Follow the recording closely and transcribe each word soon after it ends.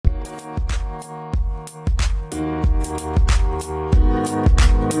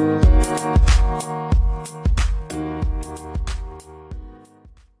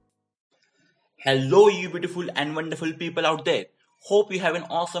Hello, you beautiful and wonderful people out there. Hope you have an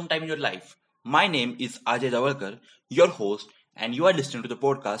awesome time in your life. My name is Ajay Davalkar, your host, and you are listening to the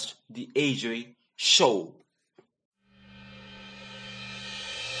podcast, The AJ Show.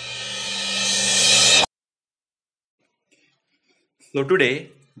 So,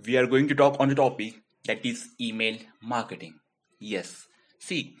 today we are going to talk on the topic that is email marketing. Yes,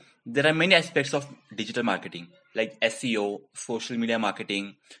 see, there are many aspects of digital marketing like SEO, social media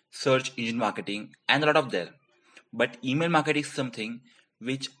marketing, search engine marketing, and a lot of there. But email marketing is something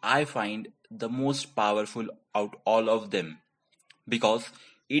which I find the most powerful out all of them because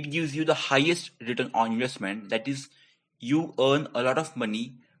it gives you the highest return on investment. That is, you earn a lot of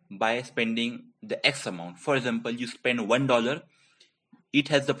money by spending the X amount. For example, you spend $1, it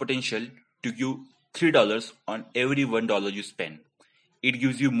has the potential to give $3 on every $1 you spend. It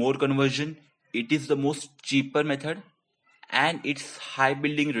gives you more conversion. It is the most cheaper method, and it's high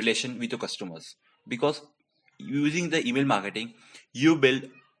building relation with your customers because using the email marketing you build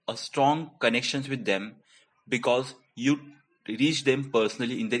a strong connections with them because you reach them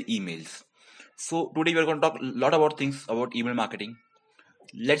personally in their emails. So today we're going to talk a lot about things about email marketing.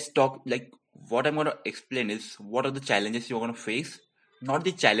 Let's talk like what I'm going to explain is what are the challenges you're going to face, not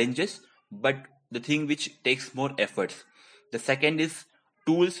the challenges but the thing which takes more efforts. The second is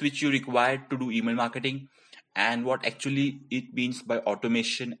tools which you require to do email marketing and what actually it means by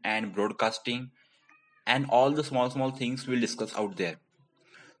automation and broadcasting and all the small things we'll discuss out there.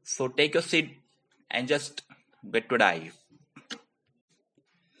 So take your seat and just get to dive.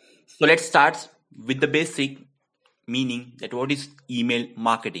 So let's start with the basic meaning that what is email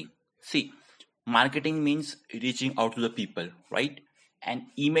marketing. See, marketing means reaching out to the people, right? And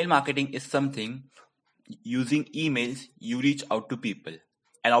email marketing is something using emails you reach out to people.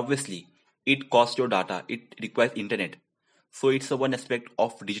 And obviously, it costs your data, it requires internet. So it's a one aspect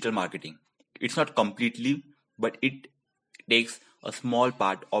of digital marketing. It's not completely, but it takes a small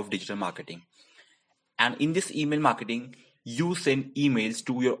part of digital marketing. And in this email marketing, you send emails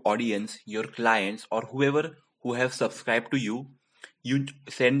to your audience, your clients, or whoever who have subscribed to you. You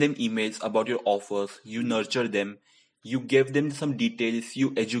send them emails about your offers, you nurture them, you give them some details,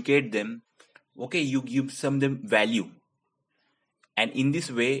 you educate them. Okay, you give some them value. And in this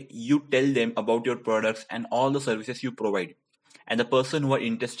way, you tell them about your products and all the services you provide. And the person who are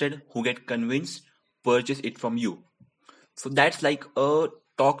interested, who get convinced, purchase it from you. So that's like a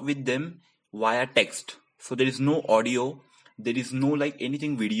talk with them via text. So there is no audio, there is no like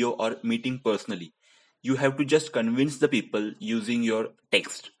anything video or meeting personally. You have to just convince the people using your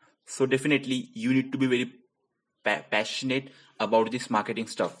text. So definitely you need to be very passionate about this marketing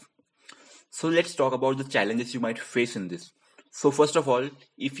stuff. So let's talk about the challenges you might face in this. So first of all,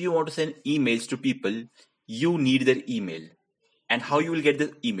 if you want to send emails to people, you need their email. And how you will get the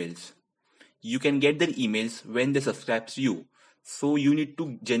emails? You can get their emails when they subscribe to you. So you need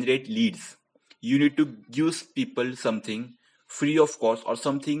to generate leads. You need to give people something free of cost or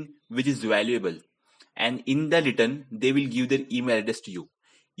something which is valuable. And in the return, they will give their email address to you.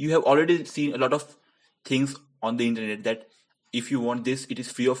 You have already seen a lot of things on the internet that if you want this, it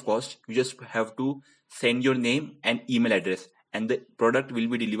is free of cost. You just have to send your name and email address, and the product will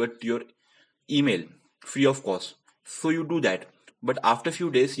be delivered to your email free of cost. So you do that, but after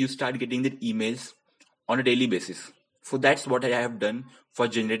few days you start getting the emails on a daily basis. So that's what I have done for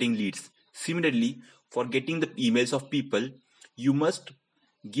generating leads. Similarly, for getting the emails of people, you must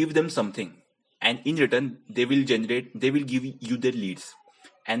give them something, and in return they will give you their leads.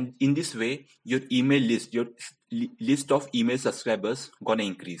 And in this way your email list, your list of email subscribers gonna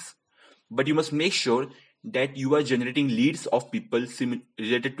increase. But you must make sure that you are generating leads of people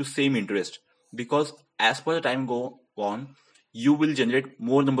related to same interest, because as per the time go on you will generate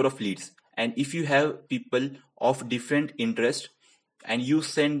more number of leads. And if you have people of different interest and you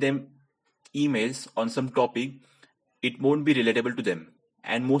send them emails on some topic, it won't be relatable to them,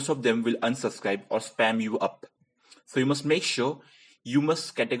 and most of them will unsubscribe or spam you up. So you must make sure you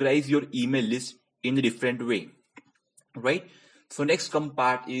must categorize your email list in a different way, right? So next come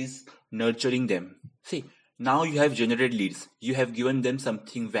part is nurturing them. See, now you have generated leads, you have given them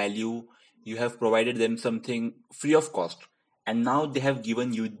something value, you have provided them something free of cost, and now they have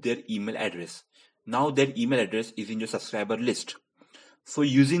given you their email address. Now their email address is in your subscriber list. So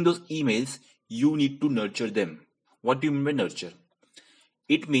using those emails, you need to nurture them. What do you mean by nurture?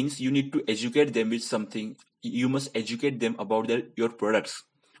 It means you need to educate them with something. You must educate them about your products.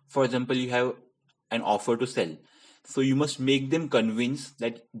 For example, you have an offer to sell. So you must make them convinced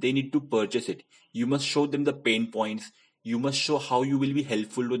that they need to purchase it. You must show them the pain points. You must show how you will be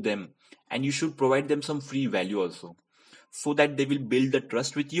helpful to them. And you should provide them some free value also, so that they will build the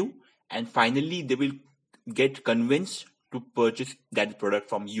trust with you and finally they will get convinced to purchase that product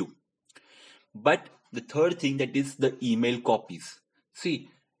from you. But the third thing, that is the email copies. See,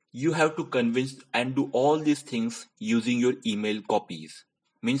 you have to convince and do all these things using your email copies.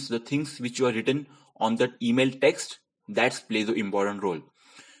 Means the things which you are written on that email text, that plays an important role.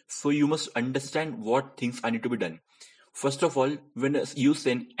 So you must understand what things are need to be done. First of all, when you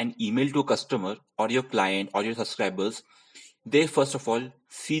send an email to a customer or your client or your subscribers, they first of all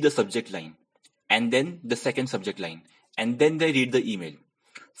see the subject line and then the second subject line and then they read the email.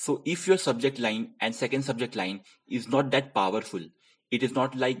 So if your subject line and second subject line is not that powerful, it is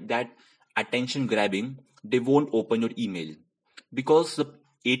not like that attention grabbing, they won't open your email, because the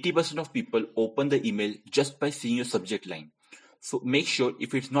 80% of people open the email just by seeing your subject line. So make sure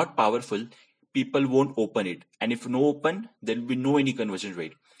if it's not powerful, people won't open it. And if no open, there will be no any conversion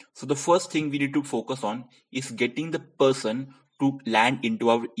rate. So the first thing we need to focus on is getting the person to land into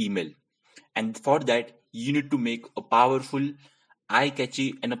our email. And for that, you need to make a powerful,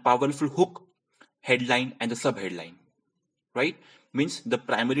 eye-catchy and a powerful hook, headline and the sub-headline, right? Means the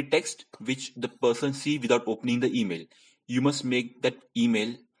primary text which the person see without opening the email. You must make that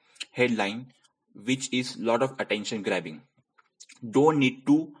email headline which is lot of attention grabbing. Don't need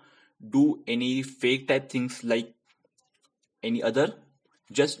to do any fake type things like any other.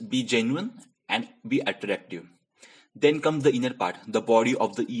 Just be genuine and be attractive. Then comes the inner part, the body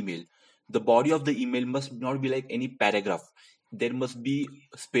of the email. The body of the email must not be like any paragraph. There must be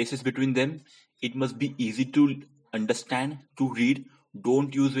spaces between them. It must be easy to understand, to read.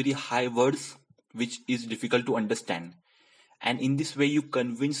 Don't use very high words which is difficult to understand. And in this way, you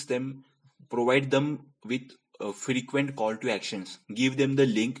convince them, provide them with a frequent call to actions, give them the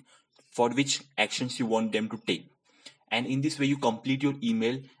link for which actions you want them to take. And in this way, you complete your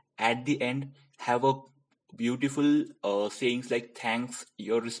email. At the end, have a beautiful sayings like thanks,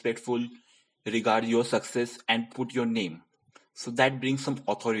 you're respectful, regard your success, and put your name. So that brings some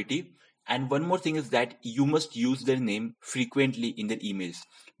authority. And one more thing is that you must use their name frequently in their emails,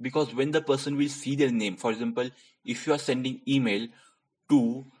 because when the person will see their name, for example, if you are sending email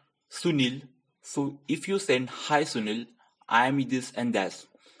to Sunil, so if you send hi Sunil, I am this and that.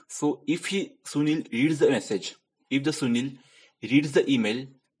 So if Sunil reads the message, if the Sunil reads the email,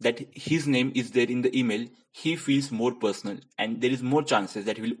 that his name is there in the email, he feels more personal and there is more chances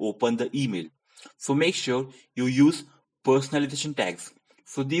that he will open the email. So make sure you use personalization tags.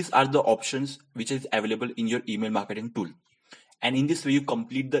 So these are the options which is available in your email marketing tool. And in this way, you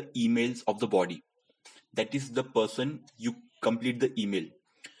complete the emails of the body. That is the person, you complete the email.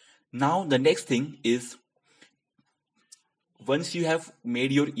 Now, the next thing is, once you have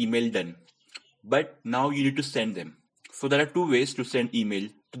made your email done, but now you need to send them. So there are two ways to send email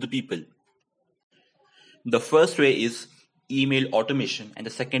to the people. The first way is email automation and the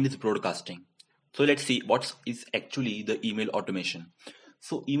second is broadcasting. So let's see what is actually the email automation.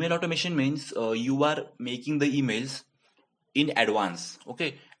 So email automation means you are making the emails in advance,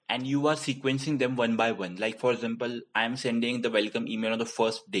 okay, and you are sequencing them one by one. Like for example, I am sending the welcome email on the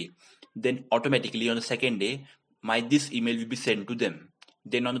first day, then automatically on the second day this email will be sent to them,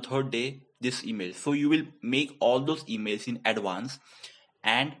 then on the third day this email. So you will make all those emails in advance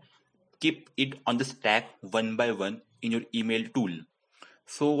and keep it on the stack one by one in your email tool.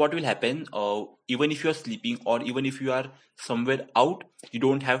 So what will happen, even if you are sleeping or even if you are somewhere out, you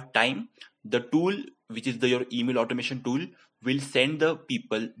don't have time, the tool which is your email automation tool will send the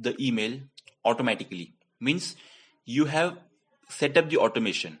people the email automatically. Means you have set up the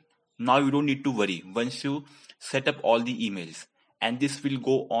automation. Now you don't need to worry once you set up all the emails, and this will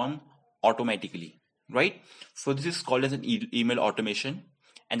go on automatically, right? So this is called as an email automation.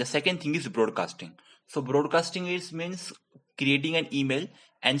 And the second thing is broadcasting. So broadcasting is means creating an email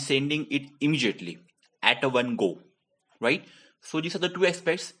and sending it immediately at a one go, right? So these are the two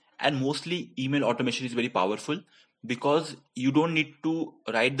aspects, and mostly email automation is very powerful because you don't need to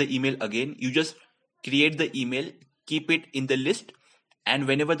write the email again. You just create the email, keep it in the list, and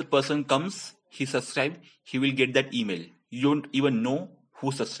whenever the person comes, he subscribe, he will get that email. You don't even know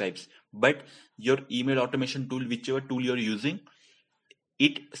who subscribes, but your email automation tool, whichever tool you're using,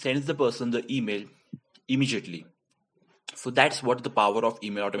 it sends the person the email immediately. So that's what the power of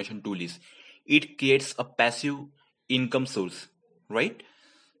email automation tool is. It creates a passive income source, right?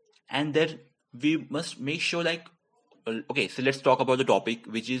 And then we must make sure like, okay, so let's talk about the topic,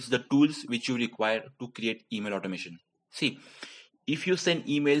 which is the tools which you require to create email automation. See, if you send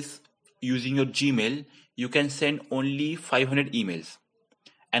emails using your Gmail, you can send only 500 emails.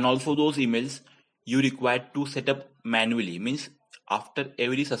 And also those emails you require to set up manually. Means after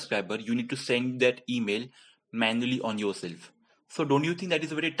every subscriber, you need to send that email manually on yourself. So don't you think that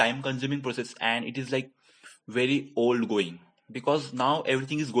is a very time consuming process, and it is like very old going, because now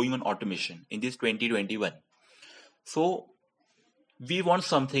everything is going on automation in this 2021. So we want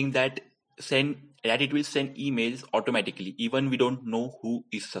something that it will send emails automatically even we don't know who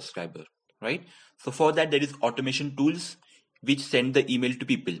is subscriber, right? So for that there is automation tools which send the email to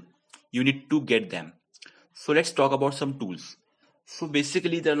people. You need to get them. So let's talk about some tools. So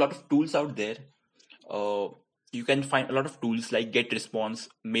basically there are a lot of tools out there. uh, you can find a lot of tools like GetResponse,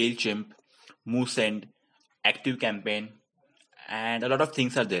 MailChimp, MooSend, ActiveCampaign, and a lot of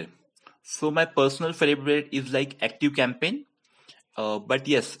things are there. So my personal favorite is like ActiveCampaign. But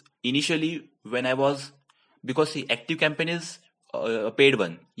yes, initially when I was, because the ActiveCampaign is a paid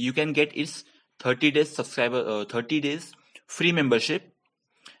one, you can get its 30 days 30 days free membership,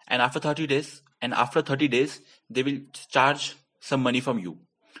 and after 30 days they will charge some money from you.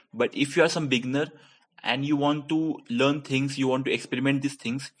 But if you are some beginner and you want to learn things, you want to experiment these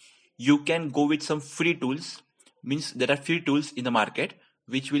things, you can go with some free tools. Means there are free tools in the market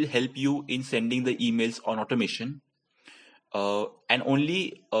which will help you in sending the emails on automation, and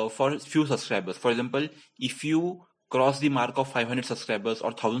only for few subscribers. For example, if you cross the mark of 500 subscribers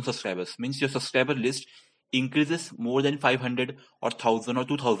or 1000 subscribers, means your subscriber list increases more than 500 or 1000 or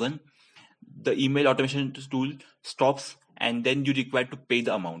 2000, the email automation tool stops, and then you require to pay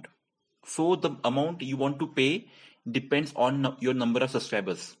the amount. So the amount you want to pay depends on your number of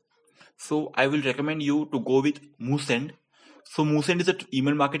subscribers. So I will recommend you to go with MooSend. So MooSend is an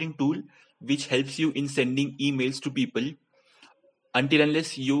email marketing tool which helps you in sending emails to people until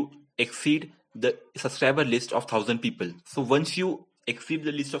unless you exceed the subscriber list of 1000 people. So once you exceed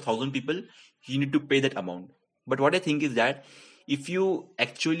the list of 1000 people, you need to pay that amount. But what I think is that if you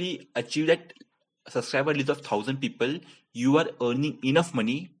actually achieve that subscriber list of 1000 people, you are earning enough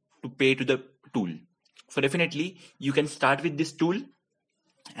money to pay to the tool. So definitely you can start with this tool,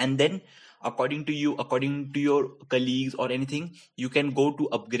 and then according to your colleagues or anything, you can go to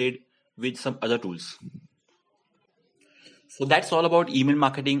upgrade with some other tools. So that's all about email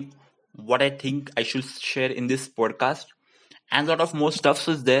marketing, what I think I should share in this podcast. And a lot of more stuff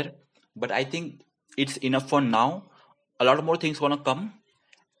is there, but I think it's enough for now. A lot more things gonna come.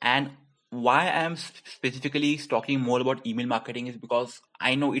 And why I am specifically talking more about email marketing is because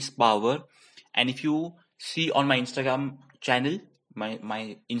I know its power. And if you see on my Instagram channel,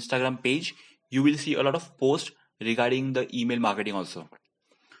 my Instagram page, you will see a lot of posts regarding the email marketing also.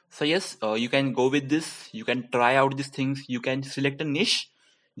 So yes, you can go with this. You can try out these things. You can select a niche,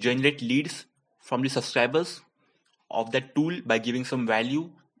 generate leads from the subscribers of that tool by giving some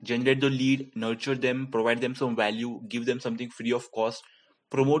value. Generate the lead, nurture them, provide them some value, give them something free of cost,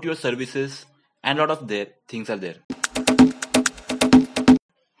 promote your services, and a lot of their things are there.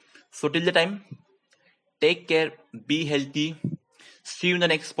 So till the time, take care, be healthy. See you in the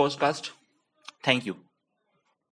next podcast. Thank you.